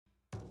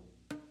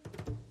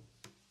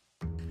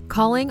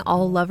calling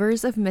all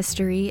lovers of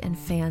mystery and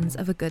fans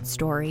of a good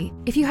story.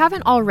 If you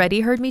haven't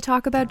already heard me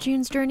talk about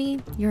June's Journey,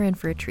 you're in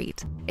for a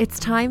treat. It's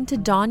time to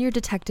don your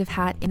detective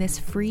hat in this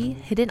free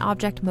hidden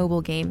object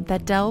mobile game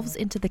that delves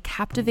into the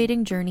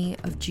captivating journey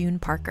of June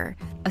Parker,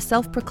 a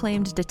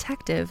self-proclaimed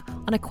detective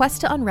on a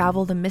quest to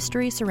unravel the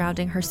mystery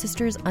surrounding her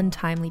sister's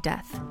untimely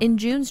death. In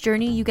June's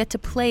Journey, you get to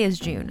play as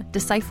June,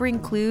 deciphering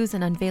clues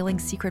and unveiling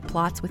secret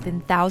plots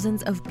within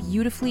thousands of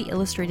beautifully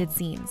illustrated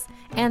scenes.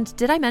 And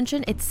did I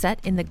mention it's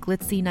set in the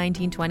glitzy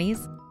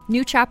 1920s?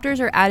 New chapters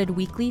are added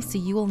weekly, so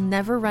you will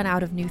never run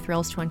out of new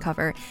thrills to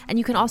uncover, and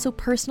you can also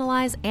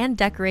personalize and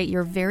decorate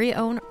your very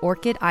own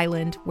Orchid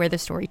Island where the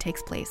story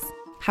takes place.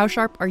 How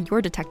sharp are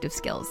your detective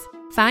skills?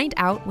 Find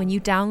out when you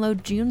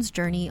download June's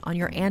Journey on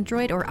your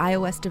Android or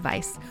iOS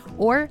device,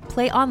 or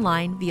play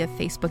online via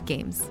Facebook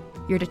Games.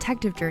 Your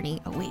detective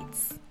journey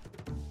awaits.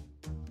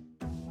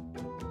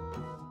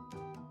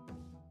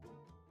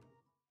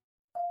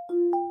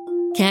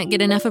 Can't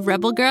get enough of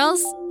Rebel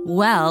Girls?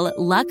 Well,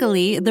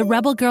 luckily, the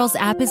Rebel Girls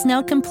app is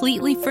now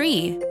completely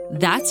free.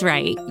 That's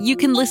right. You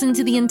can listen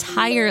to the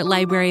entire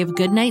library of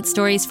goodnight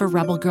stories for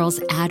Rebel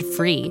Girls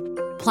ad-free.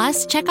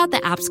 Plus, check out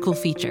the app's cool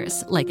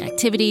features like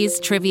activities,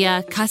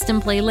 trivia,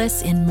 custom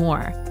playlists, and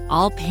more.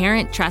 All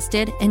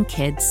parent-trusted and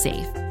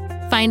kids-safe.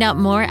 Find out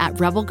more at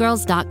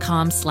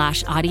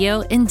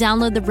rebelgirls.com/audio and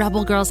download the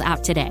Rebel Girls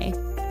app today.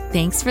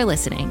 Thanks for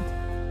listening.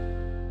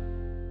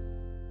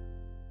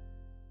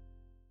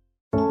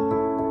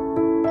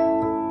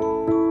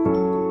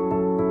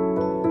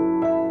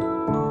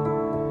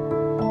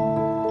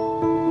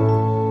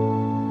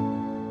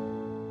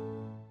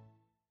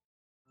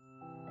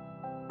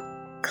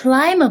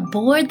 Climb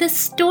aboard the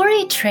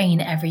story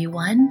train,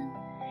 everyone.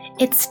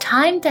 It's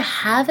time to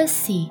have a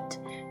seat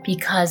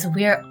because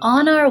we're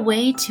on our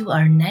way to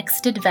our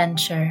next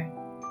adventure.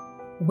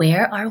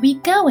 Where are we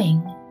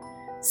going?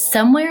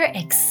 Somewhere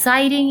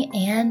exciting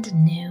and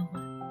new.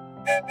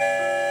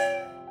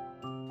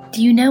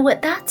 Do you know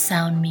what that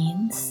sound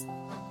means?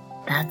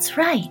 That's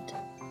right.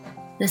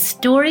 The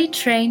story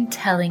train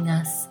telling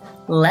us,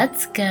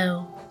 let's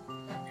go.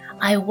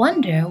 I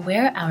wonder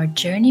where our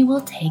journey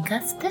will take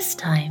us this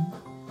time.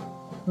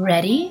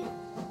 Ready,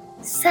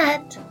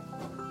 set,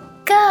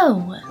 go!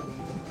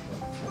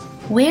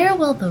 Where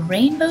will the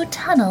rainbow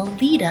tunnel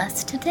lead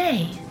us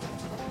today?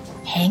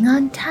 Hang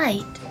on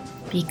tight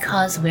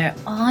because we're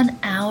on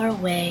our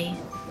way.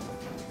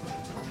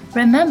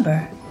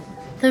 Remember,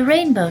 the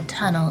rainbow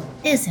tunnel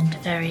isn't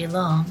very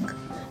long,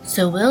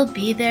 so we'll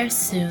be there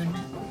soon.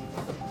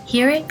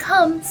 Here it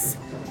comes,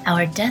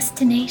 our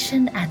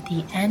destination at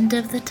the end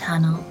of the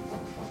tunnel.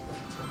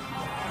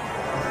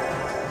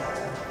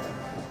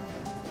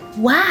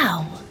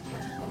 Wow!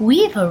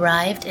 We've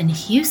arrived in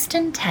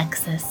Houston,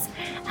 Texas,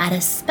 at a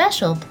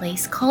special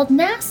place called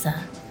NASA,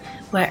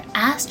 where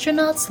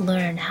astronauts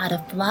learn how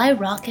to fly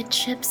rocket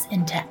ships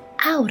into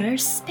outer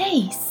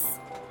space.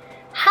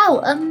 How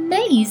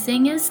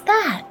amazing is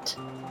that?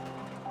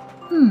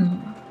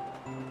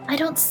 I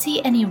don't see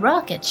any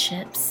rocket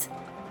ships.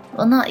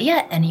 Well, not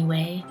yet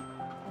anyway.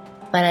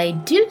 But I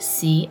do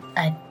see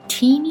a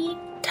teeny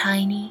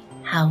tiny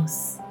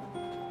house.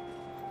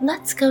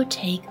 Let's go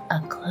take a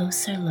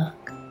closer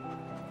look.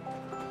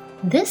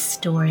 This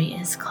story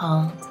is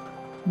called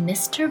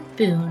Mr.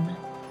 Boone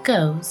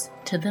Goes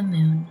to the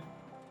Moon.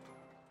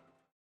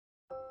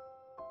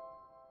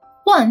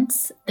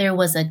 Once there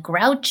was a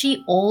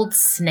grouchy old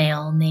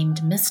snail named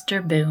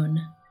Mr.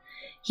 Boone.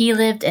 He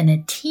lived in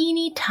a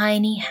teeny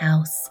tiny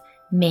house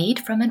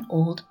made from an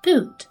old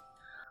boot.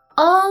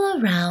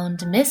 All around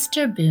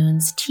Mr.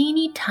 Boone's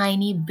teeny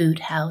tiny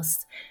boot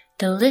house,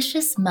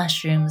 delicious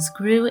mushrooms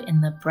grew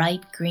in the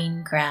bright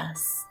green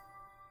grass.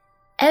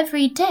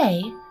 Every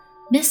day,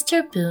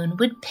 Mr. Boone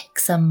would pick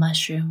some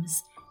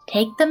mushrooms,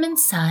 take them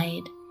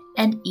inside,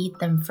 and eat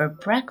them for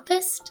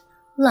breakfast,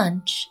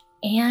 lunch,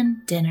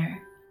 and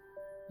dinner.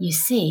 You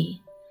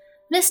see,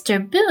 Mr.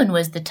 Boone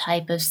was the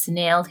type of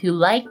snail who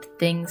liked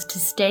things to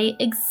stay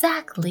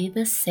exactly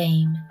the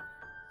same,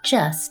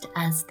 just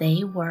as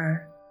they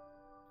were.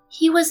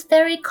 He was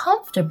very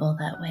comfortable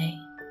that way.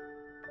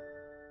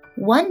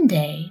 One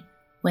day,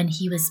 when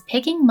he was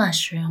picking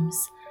mushrooms,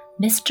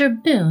 Mr.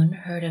 Boone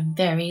heard a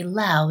very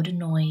loud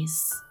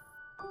noise.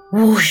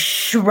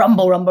 Whoosh!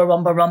 Rumble, rumble,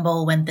 rumble,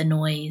 rumble went the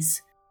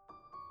noise.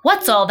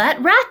 What's all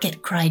that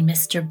racket? Cried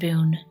Mr.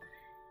 Boone.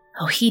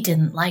 Oh, he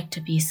didn't like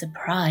to be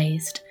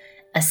surprised,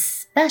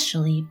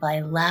 especially by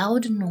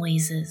loud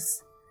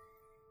noises.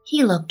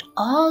 He looked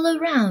all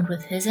around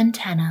with his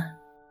antenna.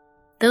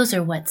 Those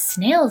are what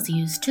snails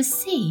use to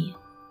see,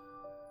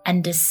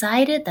 and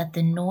decided that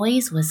the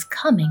noise was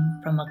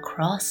coming from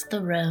across the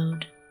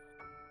road.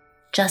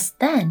 Just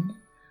then,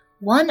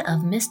 one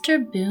of Mr.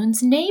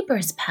 Boone's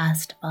neighbors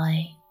passed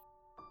by.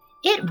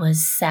 It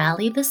was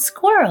Sally the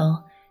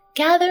squirrel,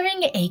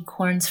 gathering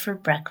acorns for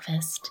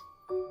breakfast.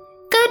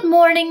 Good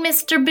morning,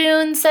 Mr.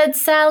 Boone, said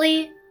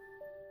Sally.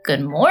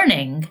 Good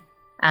morning,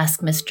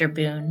 asked Mr.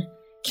 Boone.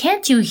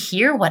 Can't you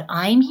hear what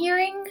I'm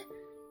hearing?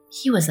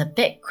 He was a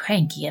bit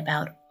cranky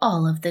about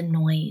all of the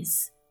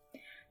noise.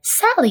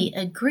 Sally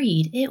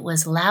agreed it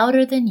was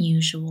louder than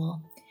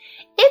usual.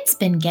 "It's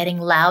been getting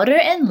louder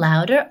and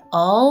louder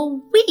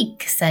all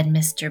week," said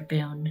Mr.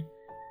 Boone.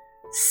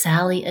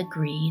 Sally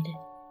agreed.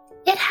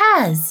 "It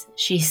has,"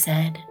 she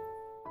said.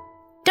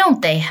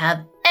 "Don't they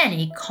have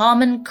any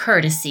common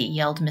courtesy?"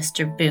 yelled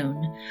Mr.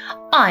 Boone.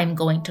 "I'm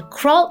going to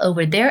crawl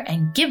over there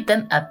and give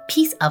them a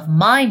piece of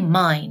my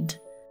mind."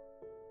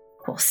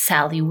 Well,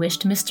 Sally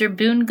wished Mr.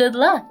 Boone good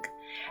luck,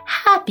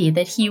 happy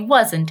that he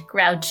wasn't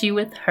grouchy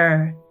with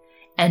her,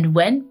 and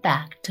went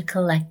back to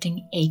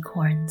collecting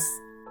acorns.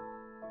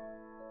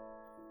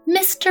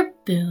 Mr.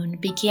 Boone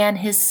began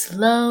his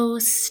slow,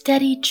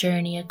 steady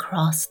journey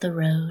across the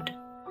road.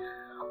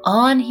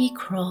 On he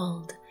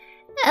crawled,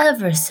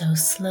 ever so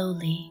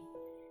slowly,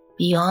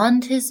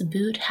 beyond his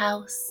boot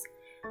house,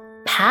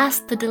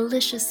 past the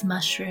delicious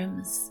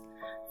mushrooms,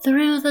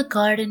 through the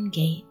garden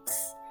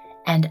gates,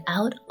 and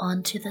out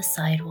onto the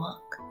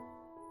sidewalk.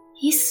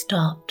 He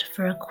stopped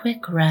for a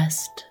quick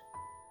rest.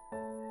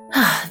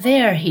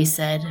 "There," he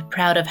said,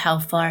 proud of how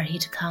far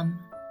he'd come.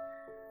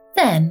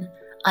 Then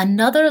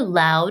another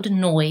loud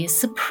noise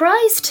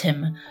surprised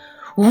him.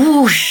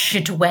 Whoosh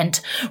it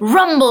went,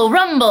 rumble,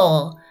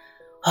 rumble.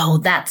 "Oh,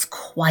 that's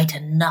quite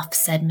enough,"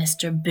 said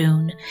Mr.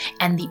 Boone,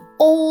 and the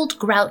old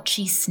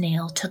grouchy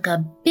snail took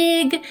a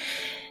big,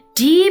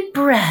 deep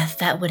breath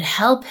that would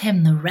help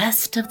him the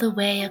rest of the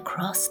way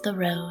across the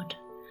road.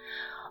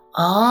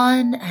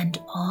 On and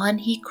on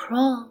he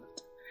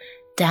crawled,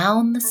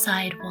 down the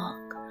sidewalk,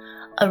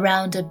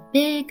 around a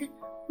big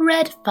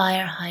red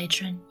fire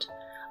hydrant,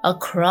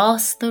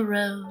 across the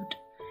road,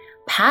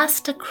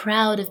 past a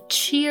crowd of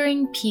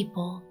cheering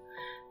people,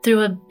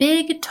 through a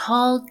big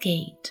tall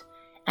gate,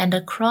 and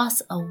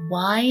across a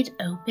wide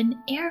open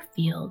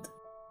airfield.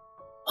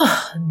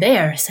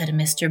 "There," said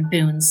Mr.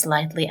 Boone,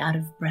 slightly out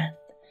of breath.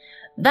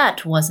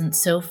 "That wasn't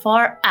so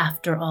far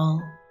after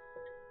all."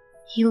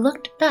 He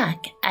looked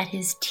back at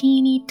his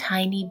teeny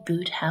tiny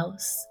boot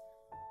house.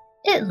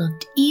 It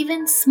looked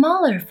even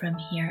smaller from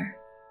here.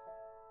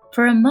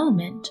 For a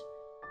moment,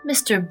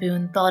 Mr.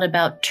 Boone thought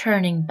about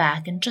turning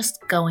back and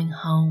just going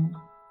home.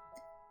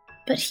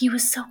 But he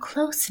was so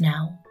close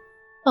now.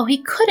 Oh, he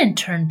couldn't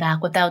turn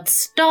back without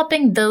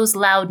stopping those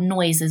loud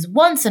noises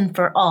once and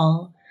for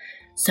all.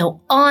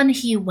 So on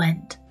he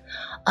went,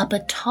 up a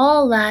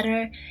tall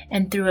ladder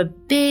and through a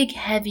big,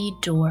 heavy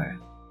door.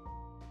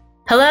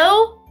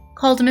 "Hello?"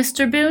 called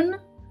Mr. Boone.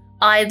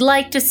 "I'd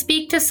like to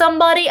speak to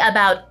somebody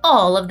about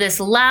all of this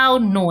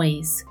loud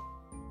noise."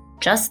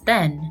 Just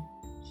then,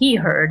 he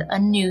heard a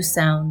new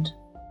sound.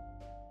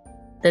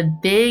 The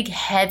big,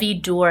 heavy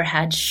door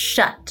had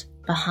shut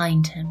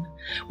behind him,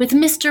 with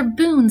Mr.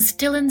 Boone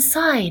still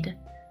inside.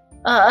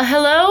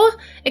 Hello?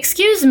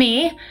 Excuse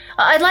me.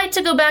 I'd like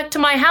to go back to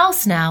my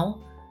house now."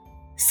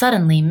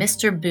 Suddenly,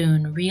 Mr.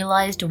 Boone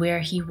realized where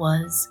he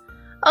was.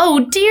 "Oh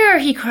dear,"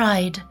 he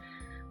cried.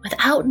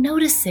 Without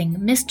noticing,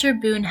 Mr.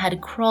 Boone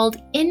had crawled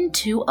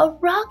into a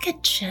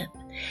rocket ship,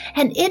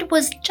 and it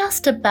was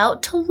just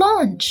about to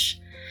launch.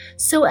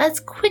 So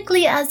as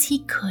quickly as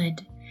he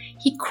could,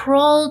 he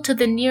crawled to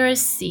the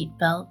nearest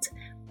seatbelt,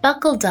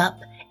 buckled up,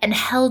 and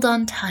held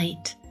on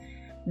tight.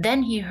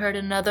 Then he heard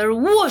another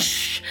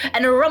whoosh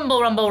and a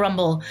rumble, rumble,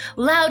 rumble,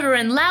 louder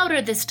and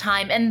louder this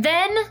time, and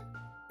then,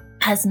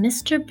 as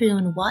Mr.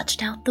 Boone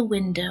watched out the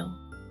window,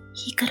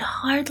 he could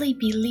hardly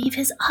believe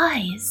his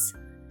eyes.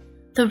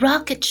 The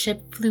rocket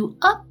ship flew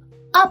up,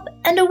 up,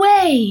 and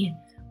away,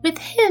 with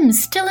him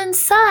still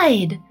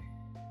inside.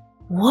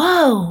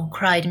 "Whoa!"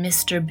 cried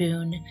Mr.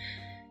 Boone.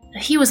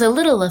 He was a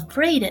little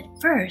afraid at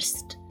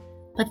first,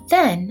 but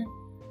then,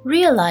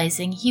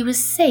 realizing he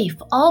was safe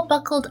all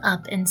buckled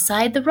up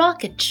inside the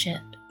rocket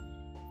ship,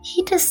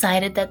 he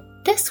decided that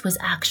this was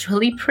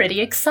actually pretty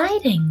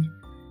exciting.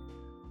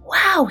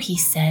 "Wow," he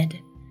said,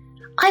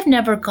 "I've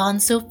never gone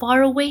so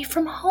far away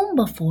from home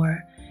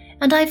before,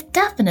 and I've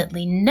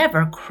definitely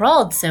never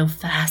crawled so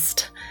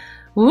fast.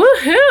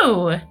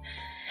 Woohoo!"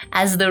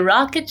 As the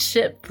rocket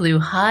ship flew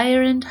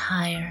higher and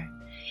higher,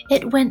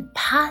 it went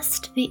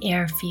past the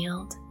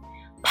airfield,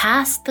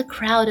 past the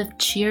crowd of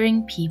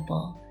cheering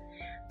people,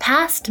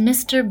 past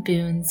Mr.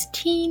 Boone's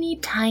teeny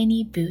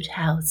tiny boot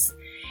house,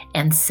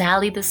 and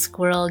Sally the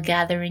squirrel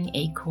gathering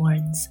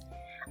acorns,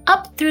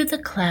 up through the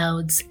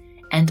clouds,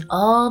 and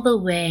all the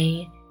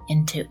way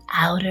into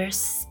outer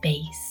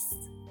space.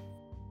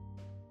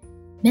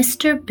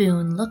 Mr.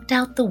 Boone looked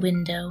out the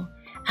window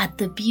at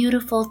the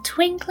beautiful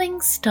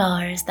twinkling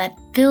stars that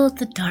filled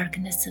the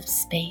darkness of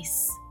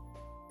space.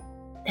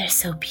 "They're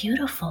so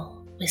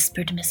beautiful,"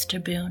 whispered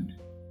Mr. Boone.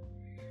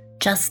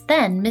 Just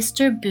then,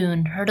 Mr.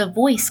 Boone heard a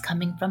voice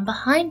coming from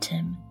behind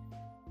him.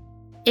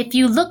 "If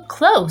you look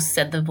close,"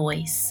 said the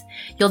voice,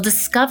 "you'll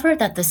discover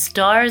that the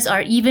stars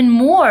are even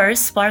more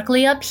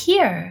sparkly up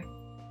here."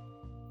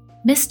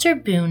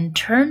 Mr. Boone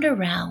turned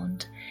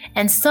around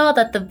and saw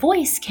that the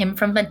voice came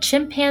from a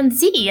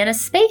chimpanzee in a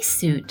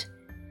spacesuit.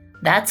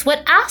 "That's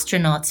what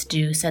astronauts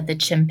do," said the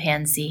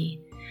chimpanzee.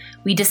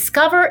 "We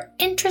discover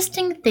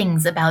interesting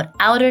things about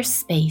outer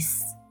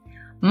space.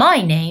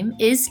 My name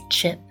is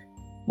Chip.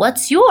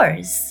 What's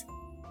yours?"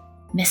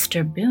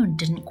 Mr. Boone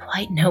didn't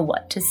quite know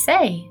what to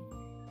say.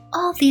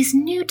 All these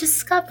new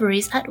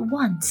discoveries at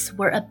once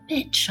were a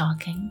bit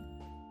shocking.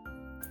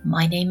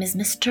 "My name is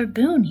Mr.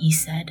 Boone," he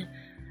said.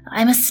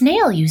 "I'm a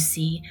snail, you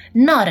see,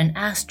 not an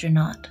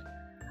astronaut.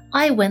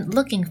 I went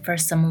looking for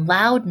some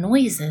loud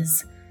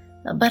noises,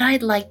 but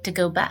I'd like to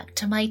go back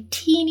to my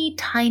teeny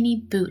tiny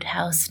boot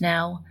house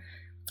now.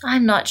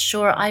 I'm not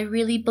sure I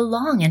really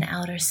belong in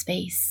outer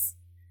space."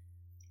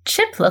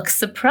 Chip looked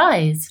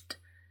surprised.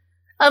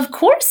 "Of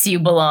course you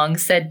belong,"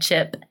 said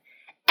Chip.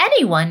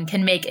 "Anyone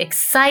can make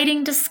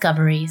exciting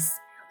discoveries.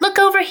 Look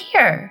over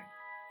here."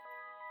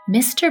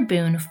 Mr.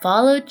 Boone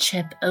followed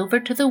Chip over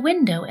to the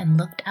window and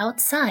looked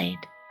outside.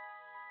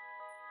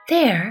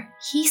 There,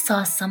 he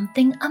saw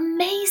something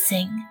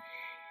amazing.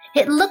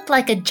 It looked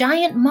like a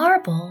giant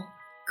marble,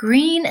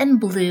 green and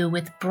blue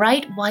with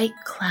bright white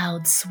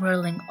clouds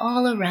swirling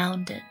all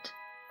around it.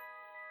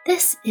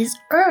 "This is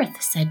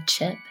Earth," said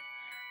Chip,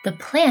 "the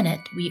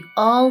planet we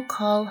all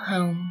call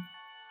home."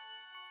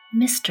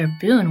 Mr.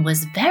 Boone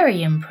was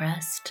very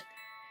impressed.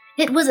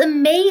 It was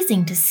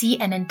amazing to see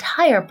an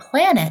entire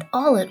planet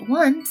all at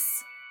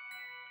once.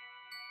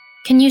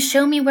 "Can you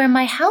show me where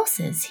my house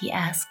is?" he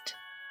asked.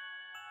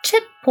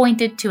 Chip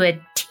pointed to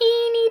a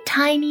teeny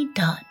tiny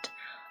dot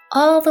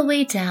all the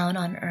way down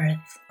on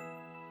Earth.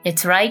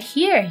 "It's right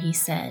here," he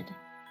said,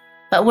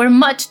 "but we're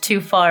much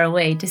too far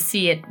away to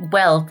see it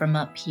well from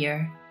up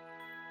here."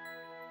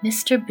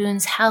 Mr.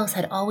 Boone's house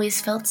had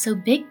always felt so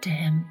big to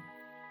him,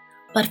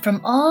 but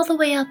from all the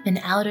way up in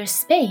outer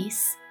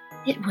space,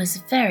 it was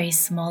very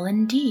small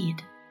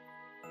indeed.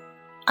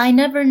 "I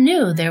never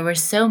knew there were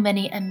so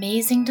many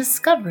amazing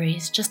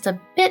discoveries just a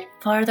bit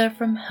farther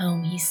from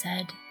home," he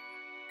said.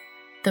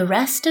 The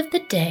rest of the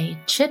day,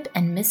 Chip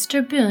and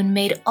Mr. Boone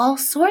made all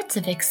sorts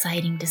of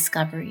exciting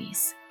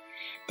discoveries.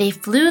 They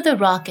flew the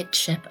rocket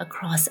ship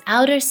across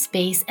outer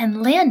space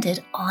and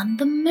landed on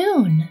the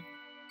moon.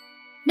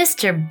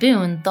 Mr.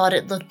 Boone thought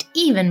it looked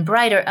even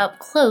brighter up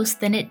close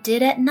than it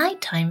did at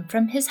nighttime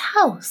from his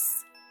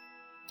house.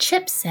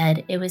 Chip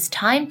said it was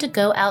time to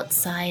go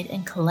outside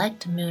and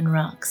collect moon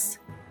rocks.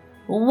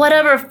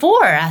 "Whatever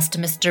for?" asked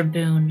Mr.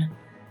 Boone.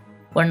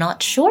 "We're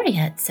not sure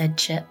yet," said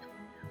Chip.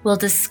 "We'll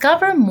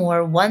discover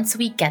more once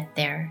we get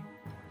there."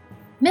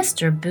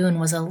 Mr. Boone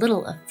was a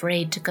little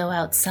afraid to go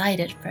outside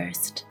at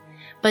first,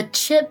 but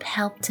Chip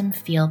helped him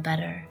feel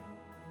better.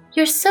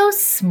 "You're so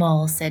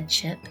small," said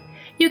Chip.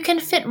 "You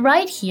can fit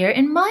right here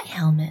in my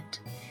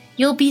helmet.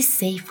 You'll be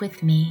safe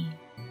with me."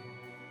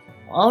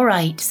 "All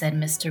right," said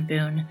Mr.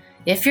 Boone,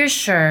 "if you're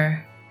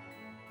sure."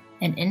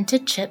 And into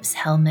Chip's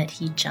helmet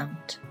he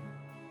jumped.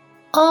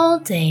 All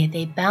day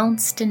they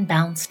bounced and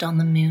bounced on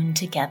the moon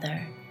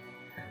together.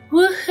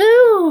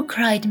 "Woohoo!"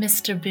 cried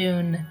Mr.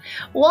 Boone.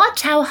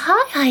 "Watch how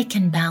high I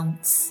can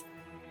bounce."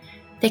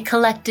 They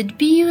collected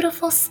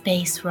beautiful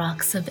space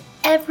rocks of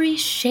every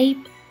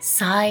shape,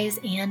 size,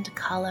 and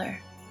color.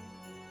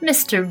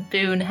 Mr.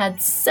 Boone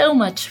had so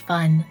much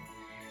fun.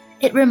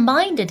 It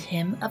reminded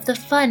him of the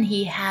fun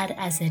he had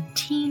as a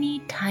teeny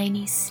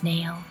tiny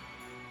snail.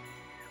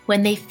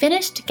 When they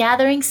finished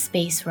gathering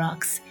space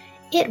rocks,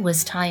 it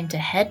was time to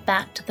head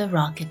back to the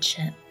rocket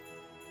ship.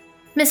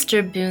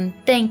 Mr. Boone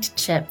thanked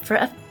Chip for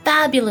a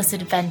fabulous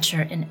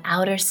adventure in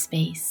outer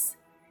space.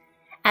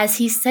 As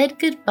he said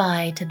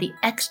goodbye to the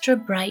extra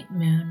bright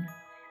moon,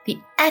 the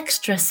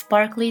extra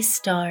sparkly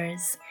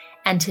stars,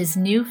 and his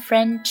new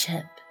friend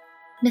Chip,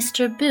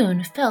 Mr.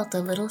 Boone felt a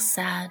little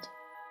sad.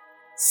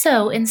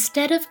 So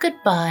instead of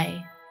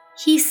goodbye,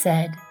 he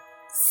said,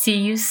 "See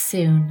you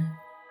soon."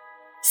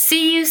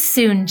 "See you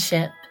soon,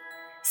 Chip.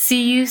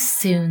 See you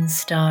soon,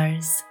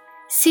 stars.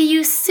 See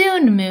you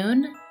soon,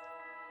 moon."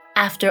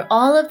 After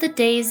all of the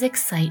day's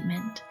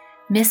excitement,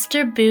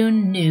 Mr.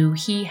 Boone knew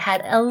he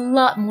had a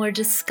lot more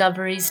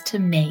discoveries to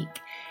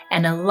make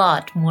and a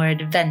lot more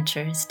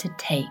adventures to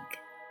take.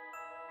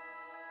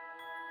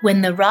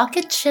 When the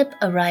rocket ship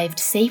arrived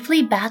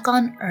safely back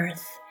on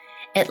Earth,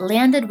 it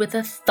landed with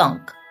a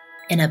thunk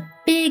in a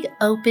big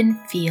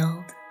open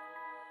field.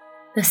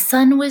 The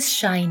sun was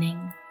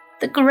shining,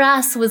 the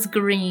grass was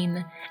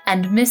green,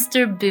 and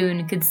Mr.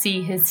 Boone could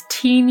see his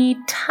teeny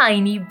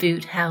tiny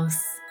boot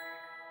house.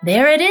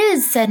 "There it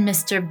is," said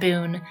Mr.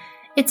 Boone.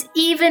 "It's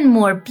even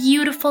more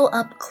beautiful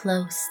up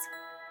close,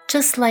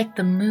 just like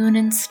the moon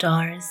and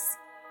stars."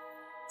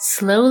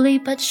 Slowly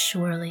but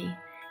surely,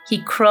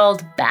 he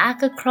crawled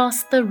back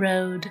across the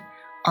road,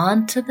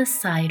 onto the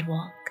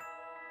sidewalk,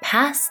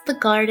 past the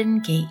garden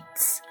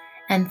gates,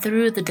 and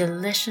through the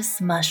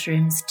delicious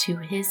mushrooms to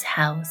his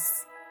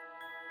house.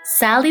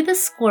 Sally the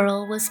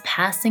squirrel was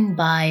passing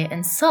by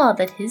and saw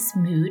that his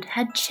mood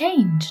had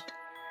changed.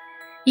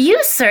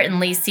 "You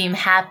certainly seem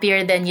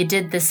happier than you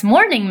did this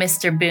morning,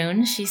 Mr.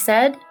 Boone," she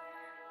said.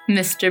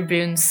 Mr.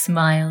 Boone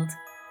smiled.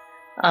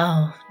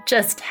 "Oh,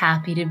 just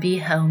happy to be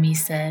home," he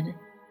said.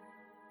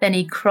 Then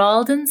he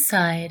crawled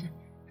inside,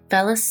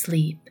 fell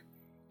asleep,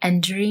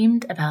 and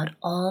dreamed about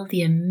all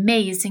the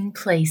amazing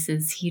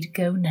places he'd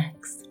go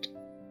next.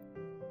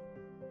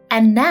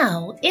 And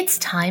now it's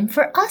time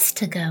for us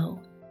to go.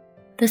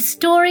 The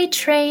story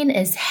train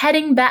is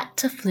heading back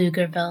to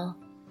Pflugerville.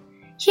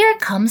 Here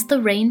comes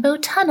the Rainbow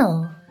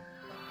Tunnel.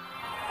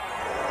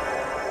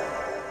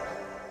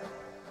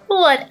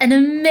 What an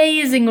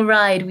amazing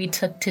ride we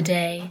took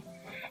today.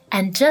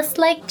 And just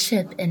like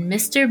Chip and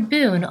Mr.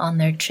 Boone on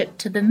their trip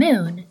to the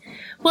moon,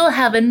 we'll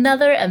have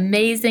another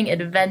amazing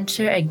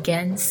adventure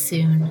again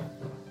soon.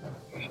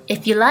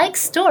 If you like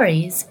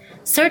stories,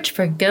 search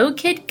for Go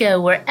Kid Go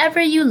wherever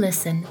you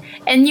listen,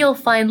 and you'll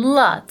find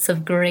lots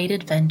of great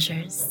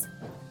adventures.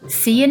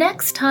 See you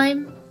next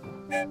time!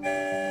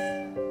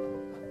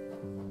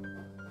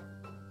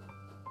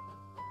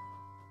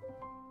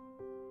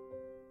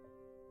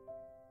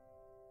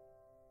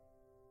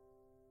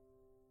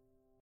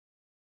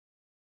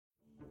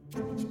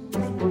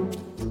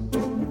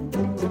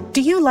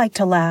 Do you like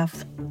to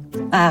laugh?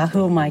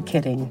 Who am I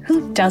kidding?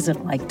 Who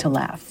doesn't like to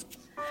laugh?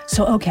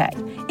 So, okay,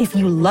 if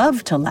you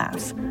love to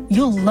laugh,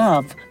 you'll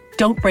love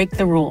Don't Break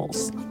the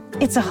Rules.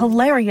 It's a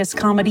hilarious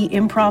comedy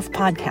improv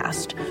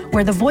podcast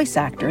where the voice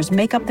actors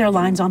make up their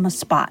lines on the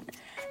spot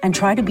and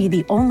try to be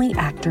the only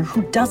actor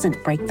who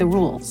doesn't break the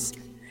rules.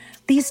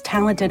 These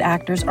talented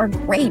actors are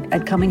great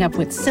at coming up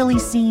with silly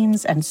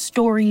scenes and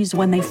stories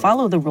when they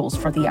follow the rules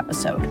for the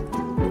episode.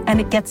 And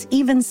it gets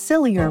even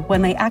sillier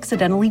when they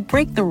accidentally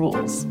break the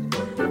rules.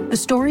 The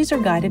stories are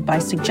guided by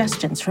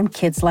suggestions from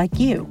kids like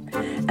you,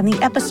 and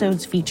the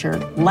episodes feature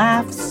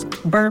laughs,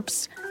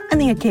 burps, and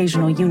the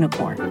occasional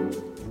unicorn.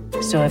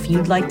 So if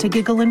you'd like to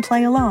giggle and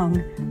play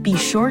along, be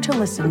sure to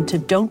listen to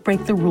Don't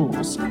Break the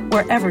Rules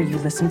wherever you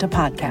listen to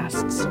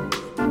podcasts.